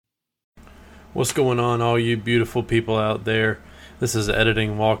What's going on, all you beautiful people out there? This is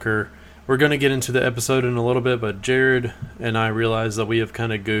Editing Walker. We're going to get into the episode in a little bit, but Jared and I realized that we have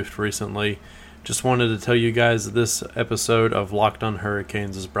kind of goofed recently. Just wanted to tell you guys that this episode of Locked on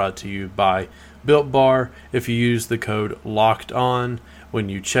Hurricanes is brought to you by Built Bar. If you use the code Locked On when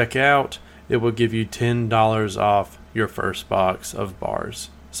you check out, it will give you $10 off your first box of bars.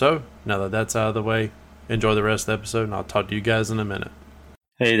 So, now that that's out of the way, enjoy the rest of the episode, and I'll talk to you guys in a minute.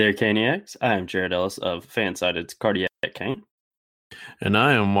 Hey there, Caniacs. I am Jared Ellis of Fansided's Cardiac Cane. And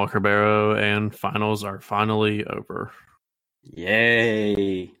I am Walker Barrow, and finals are finally over.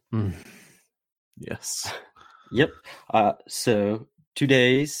 Yay! Yes. Yep. So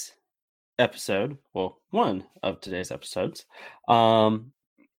today's episode, well, one of today's episodes,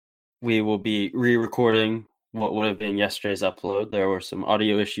 we will be re-recording what would have been yesterday's upload. There were some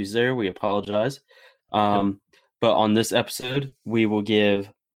audio issues there. We apologize. But on this episode, we will give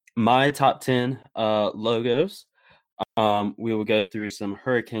my top 10 logos. We will go through some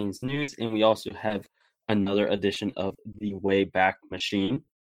Hurricanes news, and we also have another edition of the Wayback Machine,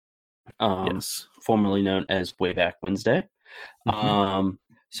 formerly known as Wayback Wednesday.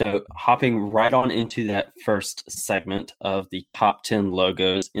 So hopping right on into that first segment of the top 10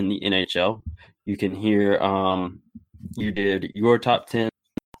 logos in the NHL, you can hear you did your top 10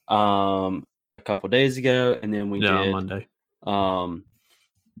 a couple days ago, and then we did on Monday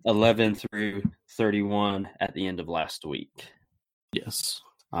 11 through 31 at the end of last week. Yes.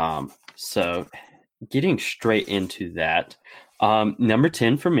 So getting straight into that, number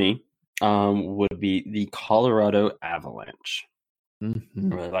 10 for me would be the Colorado Avalanche. I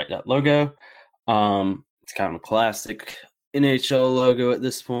really like that logo. It's kind of a classic NHL logo at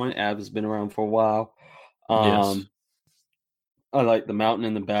this point. Av has been around for a while. Yes. I like the mountain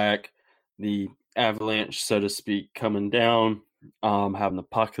in the back, the avalanche, so to speak, coming down, having the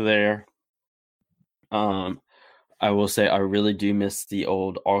puck there. I will say I really do miss the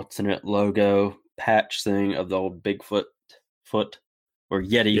old alternate logo patch thing of the old Bigfoot foot, or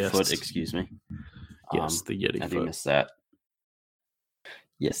Yeti foot, excuse me. Yes, the Yeti I foot. do miss that.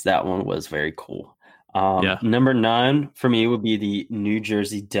 Yes, that one was very cool. Number 9 for me would be the New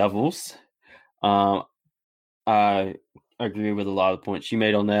Jersey Devils. I agree with a lot of the points you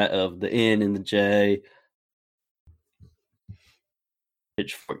made on that, of the N and the J,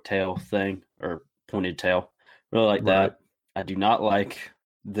 pitchfork tail thing, or pointed tail. Really like that. I do not like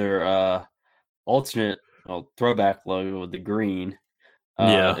their alternate throwback logo with the green.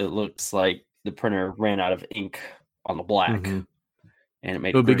 It looks like the printer ran out of ink on the black, and it made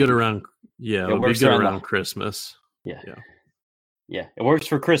it would be good around. Yeah, it would be good around Christmas. Yeah, it works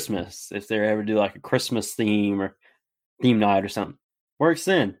for Christmas if they ever do like a Christmas theme or theme night or something. Works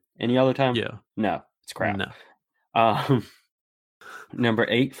then. Any other time? Yeah. No, it's crap. No. Number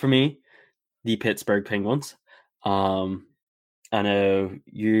 8 for me, the Pittsburgh Penguins. I know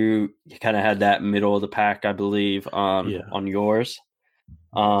you kind of had that middle of the pack, I believe, on yours.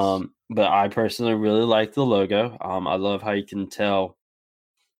 But I personally really like the logo. I love how you can tell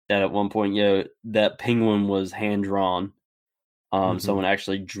that at one point, that penguin was hand drawn. Someone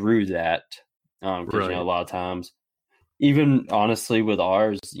actually drew that. Because a lot of times, even honestly with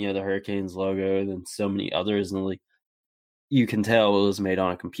ours, the Hurricanes logo and so many others in the league, you can tell it was made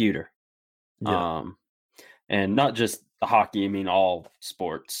on a computer. And not just the hockey, I mean all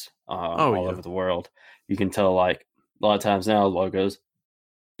sports all over the world. You can tell, like, a lot of times now logos,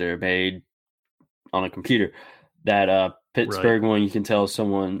 they're made on a computer. That Pittsburgh one, you can tell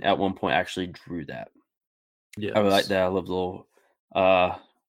someone at one point actually drew that. I really like that. I love the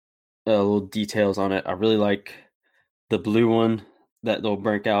little details on it. I really like the blue one that they'll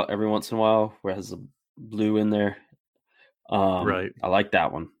break out every once in a while, where it has the blue in there. I like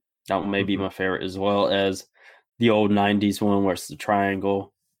that one. That one may be my favorite, as well as the old 90s one where it's the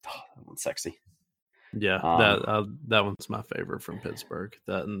triangle. Oh, that one's sexy. Yeah, that one's my favorite from Pittsburgh.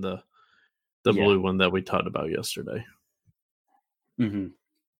 That and the blue one that we talked about yesterday.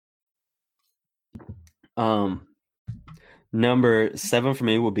 Number 7 for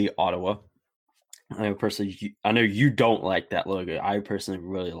me would be Ottawa. I know you don't like that logo. I personally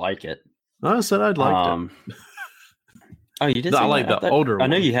really like it. I said I'd like it. Oh, you did? I like the older one. I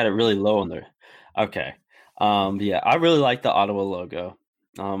know you had it really low on there. Okay. I really like the Ottawa logo.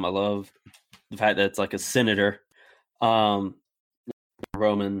 I love the fact that it's like a senator, Roman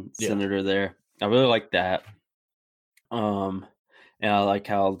senator there. I really like that. And I like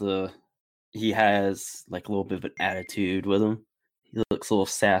how he has like a little bit of an attitude with him. He looks a little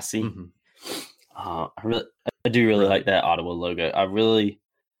sassy. I do really like that Ottawa logo. I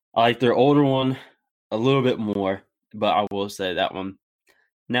like their older one a little bit more, but I will say that one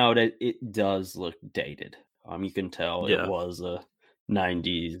Now that it does look dated. You can tell it was a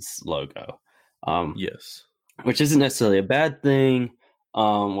 90s logo. Yes. Which isn't necessarily a bad thing.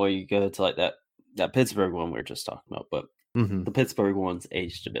 Where you go to like that Pittsburgh one we were just talking about, but the Pittsburgh one's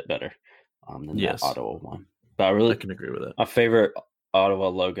aged a bit better than that Ottawa one. But I can agree with that. My favorite Ottawa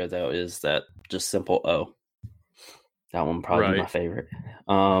logo though is that just simple O. That one probably be my favorite.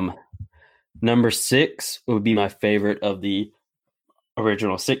 Number 6 would be my favorite of the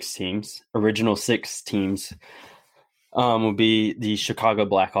original six teams. Would be the Chicago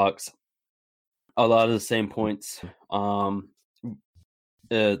Blackhawks. A lot of the same points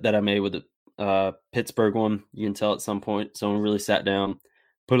that I made with the Pittsburgh one. You can tell at some point someone really sat down,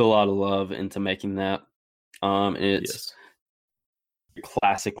 put a lot of love into making that. It's a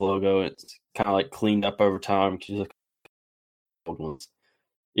classic logo. It's kind of like cleaned up over time.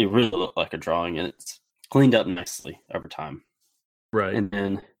 It really looked like a drawing, and it's cleaned up nicely over time. Right. And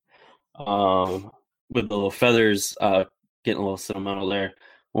then with the little feathers, getting a little sentimental there.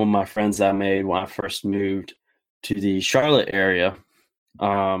 One of my friends I made when I first moved to the Charlotte area,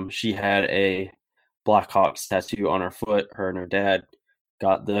 she had a Blackhawks tattoo on her foot. Her and her dad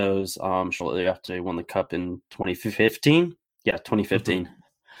got those shortly after they won the Cup in 2015. Yeah, 2015.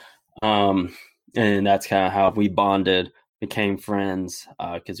 And that's kind of how we bonded, became friends,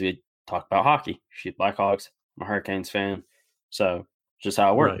 because we talked about hockey. She's Blackhawks, I'm a Hurricanes fan. So just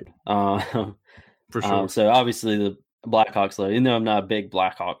how it worked. Right. For sure. So obviously the Blackhawks logo, even though I'm not a big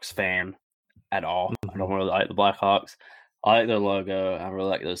Blackhawks fan at all, I don't really like the Blackhawks. I like their logo. I really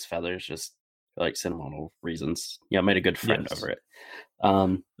like those feathers, just like sentimental reasons. Yeah, I made a good friend over it.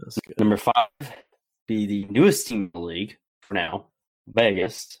 Number 5 be the newest team in the league for now,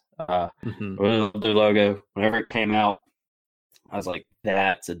 Vegas. Really loved their logo. Whenever it came out, I was like,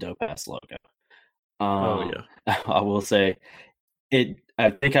 that's a dope ass logo. I will say it.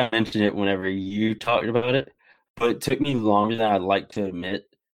 I think I mentioned it whenever you talked about it, but it took me longer than I'd like to admit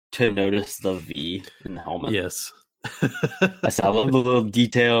to notice the V in the helmet. Yes. I love the little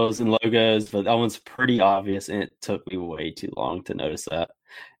details and logos, but that one's pretty obvious, and it took me way too long to notice that.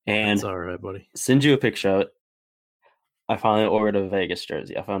 And that's all right, buddy. Send you a picture of it. I finally ordered a Vegas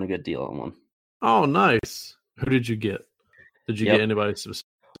jersey. I found a good deal on one. Oh, nice. Who did you get? Did you get anybody specific?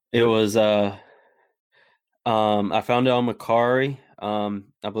 It was I found it on Mercari. I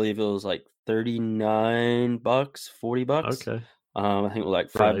believe it was like $39, $40. Okay. I think it was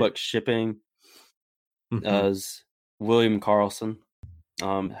like $5 shipping. As William Karlsson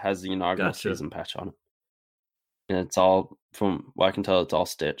has the inaugural season patch on it. And it's all, from what I can tell, it's all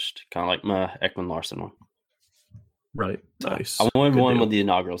stitched. Kind of like my Ekman Larson one. Right. Nice. I wanted one with the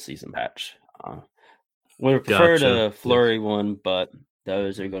inaugural season patch. Would have preferred a Fleury one, but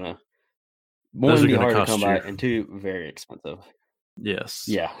those are going to, one, be hard to come by, and two, very expensive. Yes.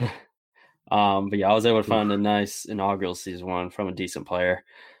 Yeah. But yeah, I was able to find a nice inaugural season one from a decent player.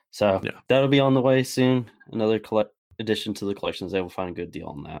 So that'll be on the way soon. Another addition to the collection. I was able to find a good deal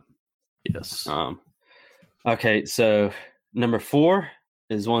on that. Yes. Okay, so number 4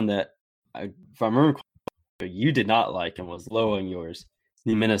 is one that, if I remember, you did not like and was low on yours.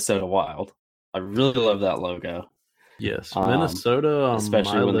 The Minnesota Wild. I really love that logo. Yes, Minnesota,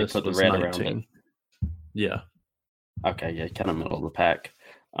 especially when they put the red 19. Around it. Yeah. Okay, yeah, kind of middle of the pack.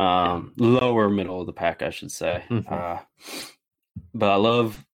 Lower middle of the pack, I should say. But I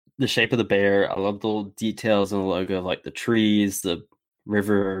love the shape of the bear. I love the little details in the logo, like the trees, the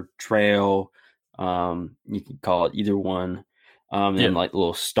river trail. You can call it either one. And like the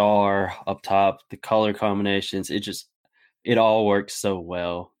little star up top, the color combinations. It all works so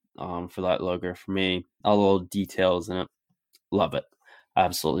well for that logo for me. All the little details in it. Love it.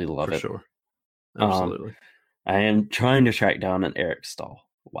 Absolutely love it. For sure. Absolutely. I am trying to track down an Eric Stahl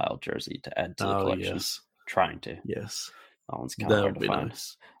Wild jersey to add to the collection. Yes. Trying to. Yes. That one's kind of hard to find.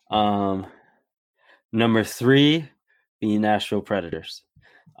 Nice. Number 3, the Nashville Predators.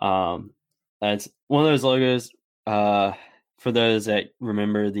 That's one of those logos. For those that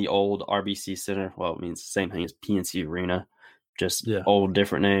remember the old RBC Center, well, it means the same thing as PNC Arena, just old,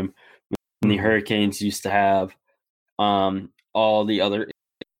 different name. When the Hurricanes used to have all the other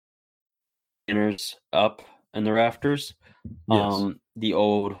inners up in the rafters. The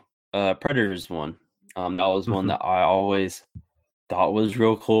old Predators one. That was one that I always thought was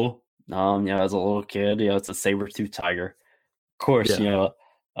real cool. As a little kid, it's a saber-toothed tiger. Of course,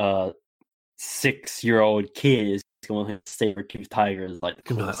 6-year-old kid is going to have saber-toothed tigers like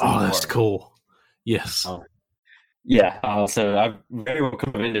that's cool. Yes. So I very well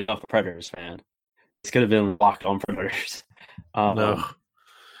could have ended up a Predators fan. This could have been Locked On Predators. No.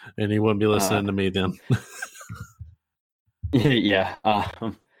 And he wouldn't be listening to me then. Yeah.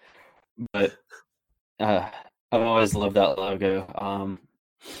 But I've always loved that logo.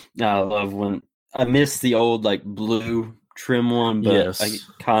 I love when I miss the old like blue trim one, but I Yes.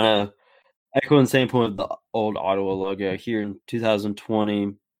 kind of echo the same point with the old Ottawa logo here in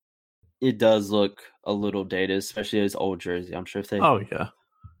 2020. It does look a little dated, especially as old jersey. I'm sure if they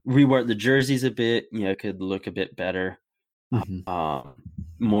rework the jerseys a bit, it could look a bit better, more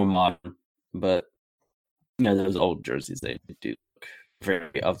modern. But those old jerseys, they do look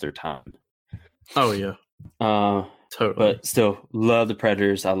very of their time. Oh yeah, totally. But still, love the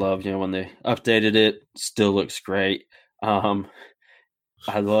Predators. I love when they updated it. Still looks great. I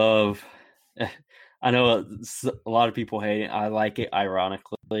love. I know a lot of people hate it. I like it,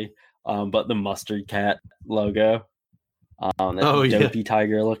 ironically. But the mustard cat logo, that dopey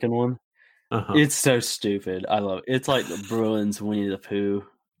tiger looking one, it's so stupid. I love it. It's like the Bruins Winnie the Pooh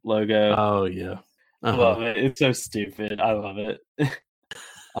logo. Oh yeah, I love it. It's so stupid. I love it.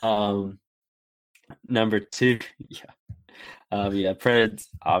 Number 2, Preds.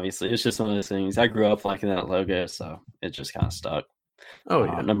 Obviously, it's just one of those things. I grew up liking that logo, so it just kind of stuck. Oh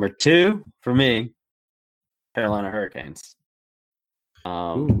yeah. Number 2 for me, Carolina Hurricanes.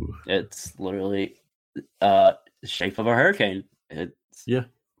 It's literally the shape of a hurricane. It's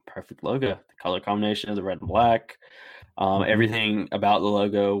perfect logo. The color combination of the red and black. Everything about the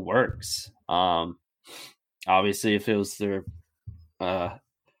logo works. Obviously, if it was their,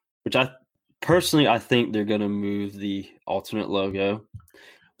 which I think they're going to move the alternate logo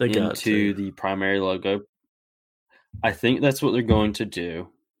into the primary logo. I think that's what they're going to do.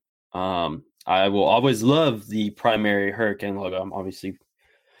 I will always love the primary Hurricane logo. I'm obviously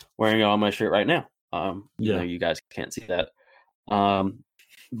wearing it on my shirt right now. You guys can't see that.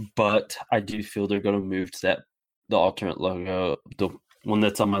 But I do feel they're going to move to the alternate logo, the one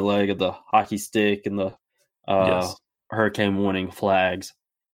that's on my leg of the hockey stick and the hurricane warning flags.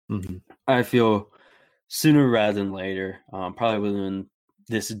 I feel sooner rather than later, probably within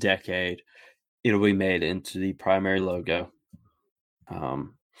this decade, it'll be made into the primary logo.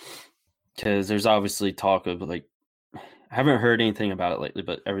 Because there's obviously talk of I haven't heard anything about it lately,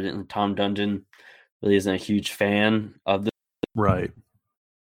 but evidently Tom Dundon really isn't a huge fan of the right.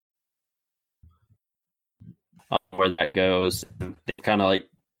 Where that goes. And they kind of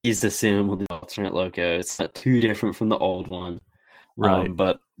ease us in with the alternate logo. It's not too different from the old one. Right.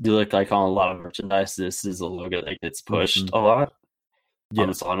 But you look on a lot of merchandise, this is a logo that gets pushed a lot.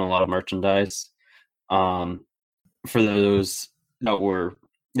 It's on a lot of merchandise. For those that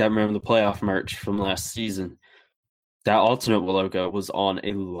remember the playoff merch from last season, that alternate logo was on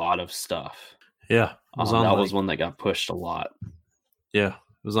a lot of stuff. Yeah. That was one that got pushed a lot. Yeah.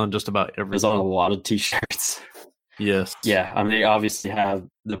 It was on just about everything. It was on a lot of t-shirts. Yes. Yeah. I mean, they obviously have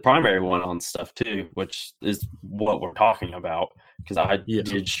the primary one on stuff too, which is what we're talking about, because I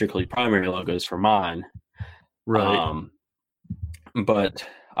did strictly primary logos for mine. Right. But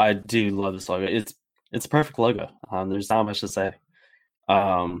I do love this logo. It's a perfect logo. There's not much to say.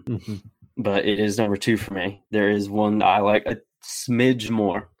 But it is number 2 for me. There is one I like a smidge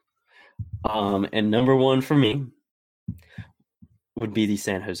more. And number 1 for me would be the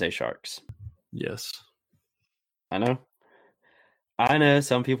San Jose Sharks. Yes. I know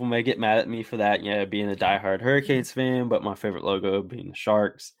some people may get mad at me for that, being a diehard Hurricanes fan, but my favorite logo being the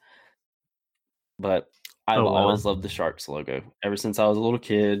Sharks. But I've always loved the Sharks logo. Ever since I was a little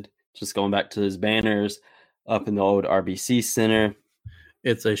kid, just going back to those banners up in the old RBC Center.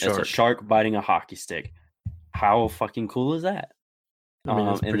 It's a shark biting a hockey stick. How fucking cool is that? I mean,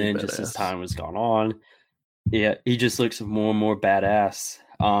 and then just as time has gone on, he just looks more and more badass.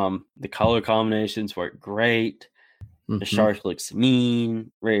 The color combinations work great. The shark looks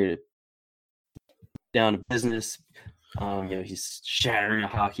mean, ready to down to business. He's shattering a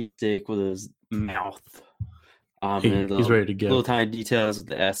hockey stick with his mouth. He's ready to go. Little tiny details with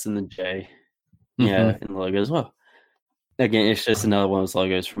the S and the J. Yeah, and the logo as well. Again, it's just another one of those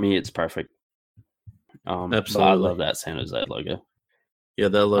logos. For me, it's perfect. Absolutely. I love that San Jose logo. Yeah,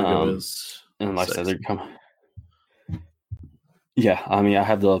 that logo is. And like I said, they're coming. Yeah, I mean, I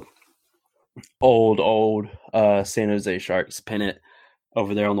have the old San Jose Sharks pennant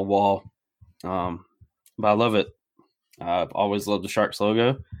over there on the wall. But I love it. I've always loved the Sharks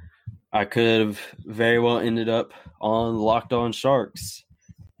logo. I could have very well ended up on Locked On Sharks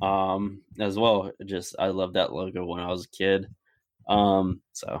as well. I love that logo when I was a kid.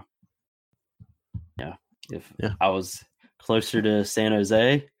 So yeah, if I was closer to San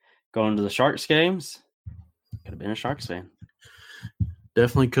Jose going to the Sharks games, could have been a Sharks fan.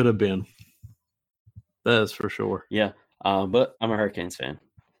 Definitely could have been. That is for sure. Yeah. But I'm a Hurricanes fan.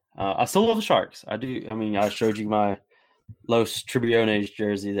 I still love the Sharks. I do. I mean, I showed you my Los Tribiones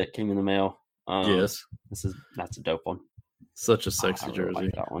jersey that came in the mail. Yes. That's a dope one. Such a sexy really jersey.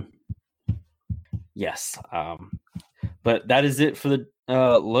 Like that one. Yes. But that is it for the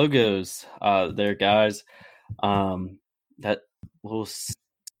logos there, guys. That little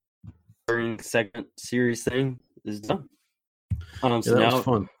segment series thing is done. So that now was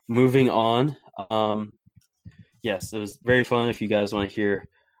fun. Moving on. Yes, it was very fun. If you guys want to hear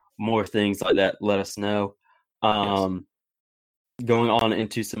more things like that, let us know. Yes. Going on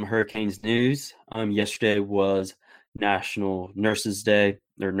into some Hurricanes news. Yesterday was National Nurses Day,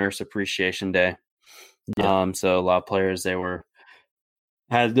 or Nurse Appreciation Day. Yeah. So a lot of players were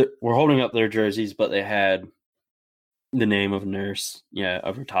holding up their jerseys, but they had the name of nurse,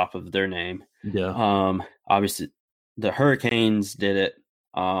 over top of their name. Yeah. Obviously, the Hurricanes did it.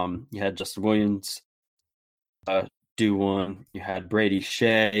 You had Justin Williams do one. You had Brady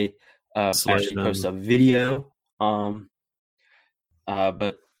Shea actually post a video.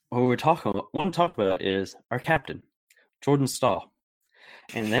 But what want to talk about is our captain, Jordan Staal.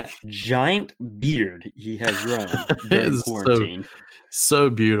 And that giant beard he has grown during quarantine. So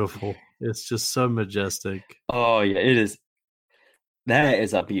beautiful. It's just so majestic. Oh, yeah, it is. That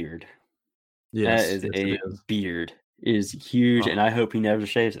is a beard. Yes, that is a beard. It is huge, and I hope he never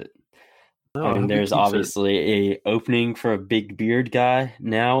shaves it. There's obviously a opening for a big beard guy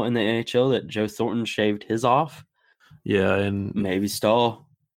now in the NHL that Joe Thornton shaved his off. Yeah, and maybe Staal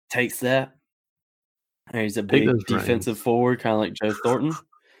takes that. And he's a big defensive forward, kind of like Joe Thornton.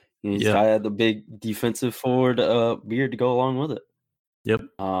 And he's got the big defensive forward beard to go along with it. Yep.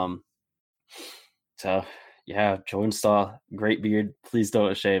 So yeah, Jordan Staal, great beard. Please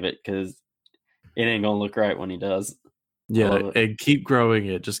don't shave it because it ain't gonna look right when he does. Yeah, and keep growing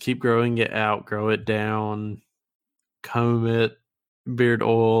it. Just keep growing it out. Grow it down. Comb it. Beard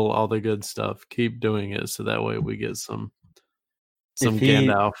oil, all the good stuff. Keep doing it so that way we get some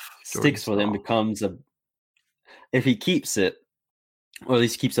Gandalf. Sticks with him, if he keeps it, or at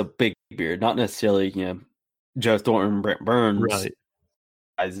least keeps a big beard, not necessarily Joe Thornton, Brent Burns, right?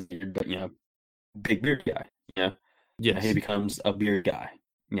 But big beard guy. Yes, he becomes a beard guy.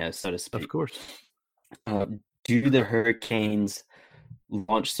 So to speak. Of course. Do the Hurricanes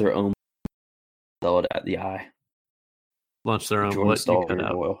launch their own solid at the eye? Launch their own what? You cut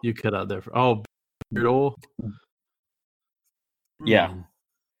out. Oil. You cut out there. Beard oil. Yeah.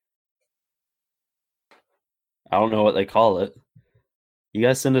 I don't know what they call it. You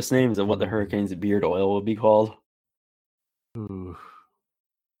guys send us names of what the Hurricanes' beard oil would be called. Ooh,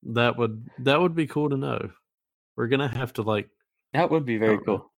 that would be cool to know. We're gonna have to That would be very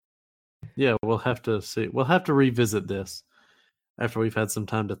cool. Yeah, we'll have to see. We'll have to revisit this after we've had some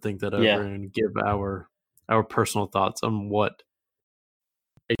time to think that over and give our personal thoughts on what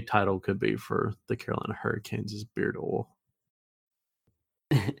a title could be for the Carolina Hurricanes' beard oil.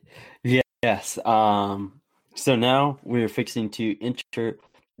 Yes. So now we're fixing to enter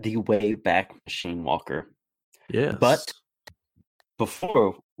the Wayback Machine Walker. Yes. But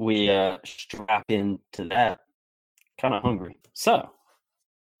before we strap into that, kind of hungry. So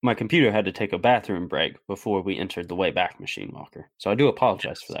my computer had to take a bathroom break before we entered the Wayback Machine Walker. So I do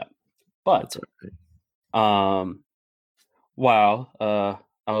apologize for that. But while I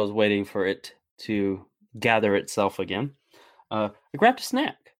was waiting for it to gather itself again, I grabbed a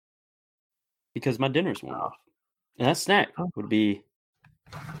snack because my dinner's warm off. And that snack would be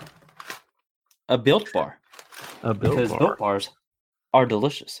a Built Bar. Because Built Bars are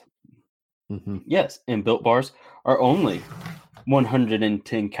delicious. Mm-hmm. Yes, and Built Bars are only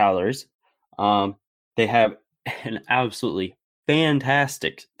 110 calories. They have an absolutely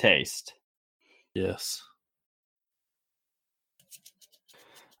fantastic taste. Yes.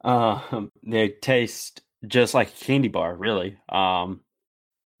 They taste just like a candy bar, really.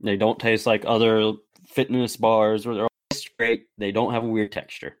 They don't taste like other fitness bars where they're always great. They don't have a weird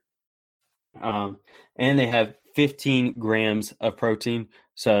texture. And they have 15 grams of protein.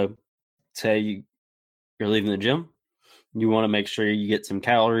 So say you're leaving the gym, you want to make sure you get some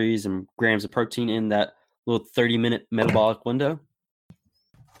calories and grams of protein in that little 30-minute metabolic window.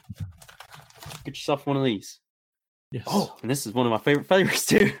 Get yourself one of these. Yes. Oh, and this is one of my favorite flavors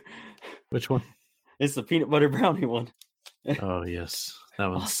too. Which one? It's the peanut butter brownie one. Oh, yes. That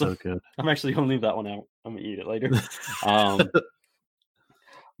one's awesome. So good. I'm actually going to leave that one out. I'm going to eat it later.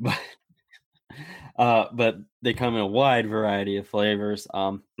 But they come in a wide variety of flavors.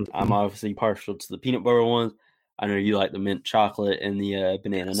 I'm obviously partial to the peanut butter ones. I know you like the mint chocolate and the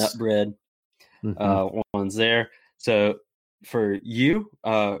banana nut bread ones there. So for you,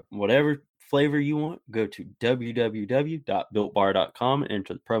 whatever flavor you want, go to www.builtbar.com and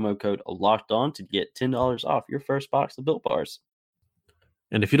enter the promo code LOCKEDON to get $10 off your first box of Built Bars.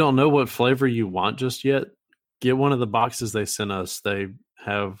 And if you don't know what flavor you want just yet, get one of the boxes they sent us. They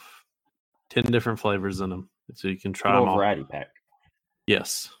have 10 different flavors in them, so you can try them all. Variety pack.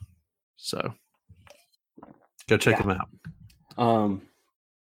 Yes. So go check them out.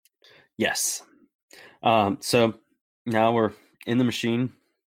 Yes. So now we're in the machine,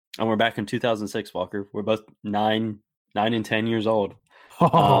 and we're back in 2006, Walker. We're both 9 and 10 years old.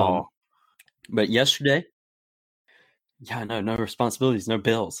 Oh. But yesterday, no responsibilities, no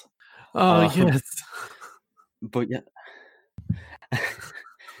bills. Oh, yes. But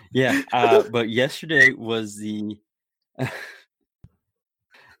but yesterday was the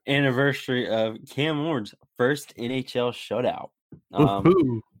anniversary of Cam Ward's first NHL shutout.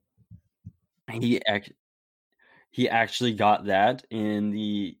 He actually got that in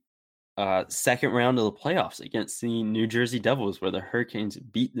the second round of the playoffs against the New Jersey Devils, where the Hurricanes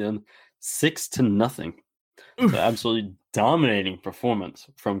beat them 6-0. So absolutely dominating performance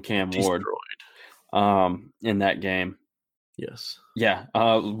from Cam Ward in that game. Yes. Yeah.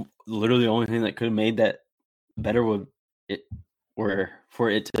 Literally the only thing that could have made that better for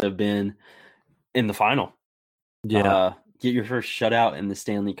it to have been in the final. Yeah. Get your first shutout in the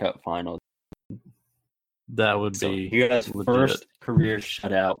Stanley Cup final. That would be your guys' first career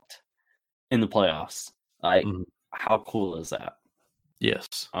shutout in the playoffs. Like, how cool is that? Yes.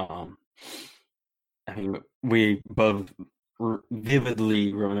 I mean, we both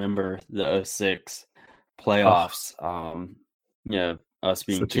vividly remember the 06 playoffs. Us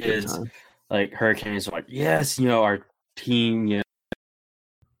being kids, like Hurricanes are like, yes, our team,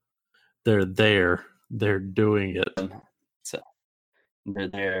 they're there. They're doing it. So they're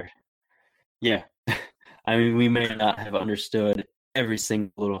there. Yeah. I mean, we may not have understood every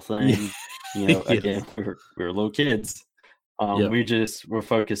single little thing. Again, we were little kids. We just were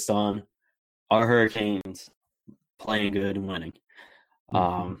focused on our Hurricanes playing good and winning.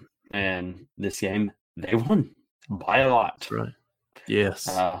 And this game, they won by a lot. That's right. Yes.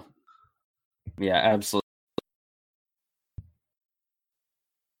 Absolutely.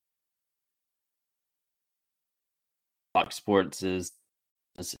 Fox Sports is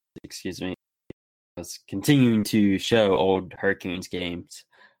continuing to show old Hurricanes games.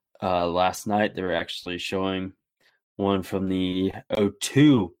 Last night they were actually showing one from the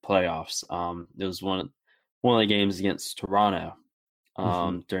 2002 playoffs. It was one of the games against Toronto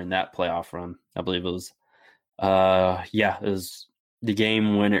during that playoff run. I believe it was it was the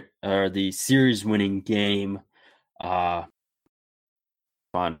game winner or the series winning game back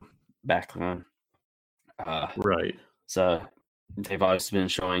then. Right. So they've always been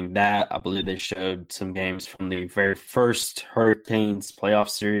showing that. I believe they showed some games from the very first Hurricanes playoff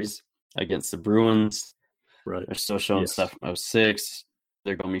series against the Bruins. Right. They're still showing stuff from 06.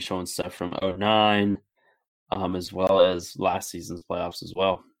 They're going to be showing stuff from 09, as well as last season's playoffs as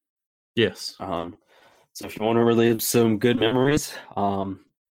well. Yes. So if you want to relive some good memories, turn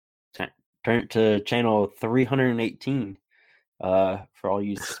to channel 318 for all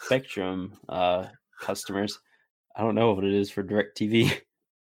you Spectrum customers. I don't know what it is for DirecTV.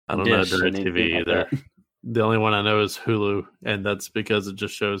 I don't know DirecTV either. Like the only one I know is Hulu, and that's because it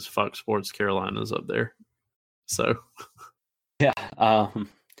just shows Fox Sports Carolinas up there. So, yeah. I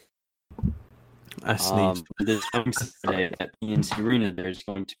sneezed. This Saturday at PNC Arena, there's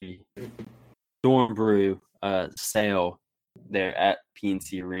going to be Storm Brew sale there at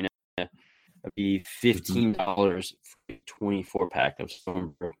PNC Arena. It'll be $15 for a 24-pack of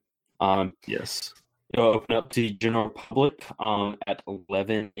Storm Brew. Yes. It'll open up to the general public at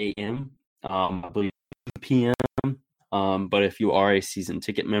 11 a.m. I believe 2 p.m. But if you are a season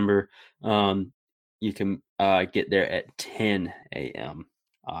ticket member, you can get there at 10 a.m.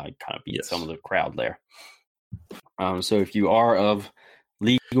 Kind of beat some of the crowd there. So if you are of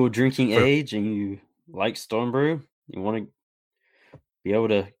legal drinking age and you like Storm Brew, you want to be able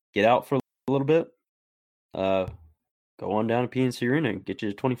to get out for a little bit, go on down to PNC Arena and get you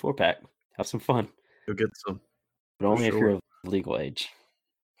a 24-pack. Have some fun. Go get some. But only if you're of legal age.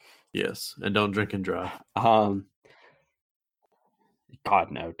 Yes, and don't drink and drive. God,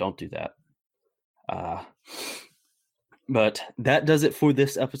 no, don't do that. But that does it for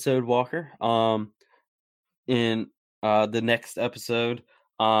this episode, Walker. In the next episode,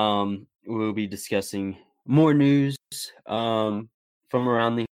 we'll be discussing more news from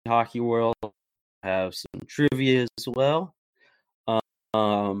around the hockey world. Have some trivia as well.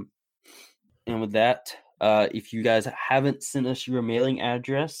 And with that, if you guys haven't sent us your mailing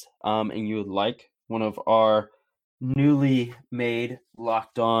address and you would like one of our newly made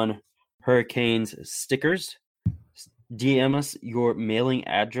Locked On Hurricanes stickers. DM us your mailing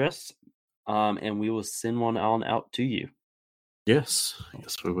address, and we will send one on out to you. Yes,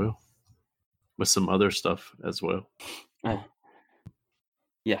 we will. With some other stuff as well.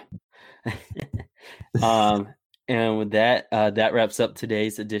 Yeah. And with that, that wraps up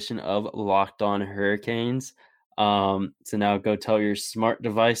today's edition of Locked On Hurricanes. So now go tell your smart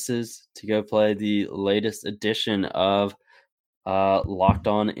devices to go play the latest edition of Locked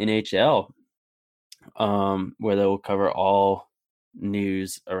On NHL, where they will cover all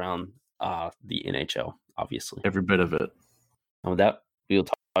news around the NHL, obviously. Every bit of it. And with that, we'll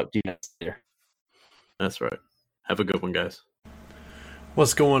talk to you next later. That's right. Have a good one, guys.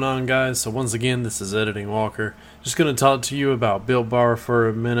 What's going on, guys? So once again, this is Editing Walker. Just going to talk to you about Built Bar for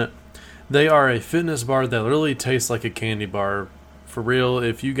a minute. They are a fitness bar that really tastes like a candy bar. For real,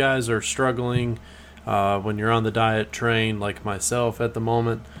 if you guys are struggling when you're on the diet train like myself at the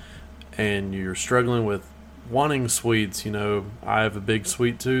moment, and you're struggling with wanting sweets, I have a big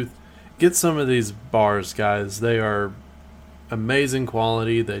sweet tooth, get some of these bars, guys. They are amazing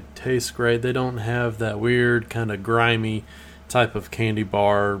quality. They taste great. They don't have that weird kind of grimy type of candy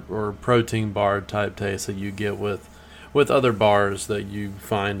bar or protein bar type taste that you get with other bars that you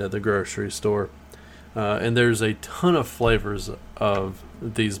find at the grocery store. And there's a ton of flavors of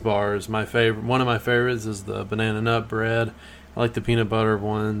these bars. One of my favorites is the banana nut bread. I like the peanut butter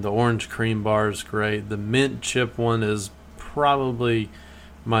one. The orange cream bar is great. The mint chip one is probably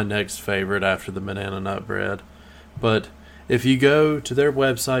my next favorite after the banana nut bread. But if you go to their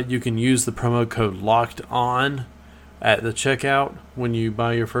website, you can use the promo code LOCKEDON at the checkout when you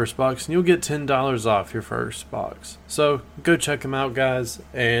buy your first box, and you'll get $10 off your first box. So go check them out, guys,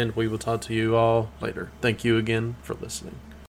 and we will talk to you all later. Thank you again for listening.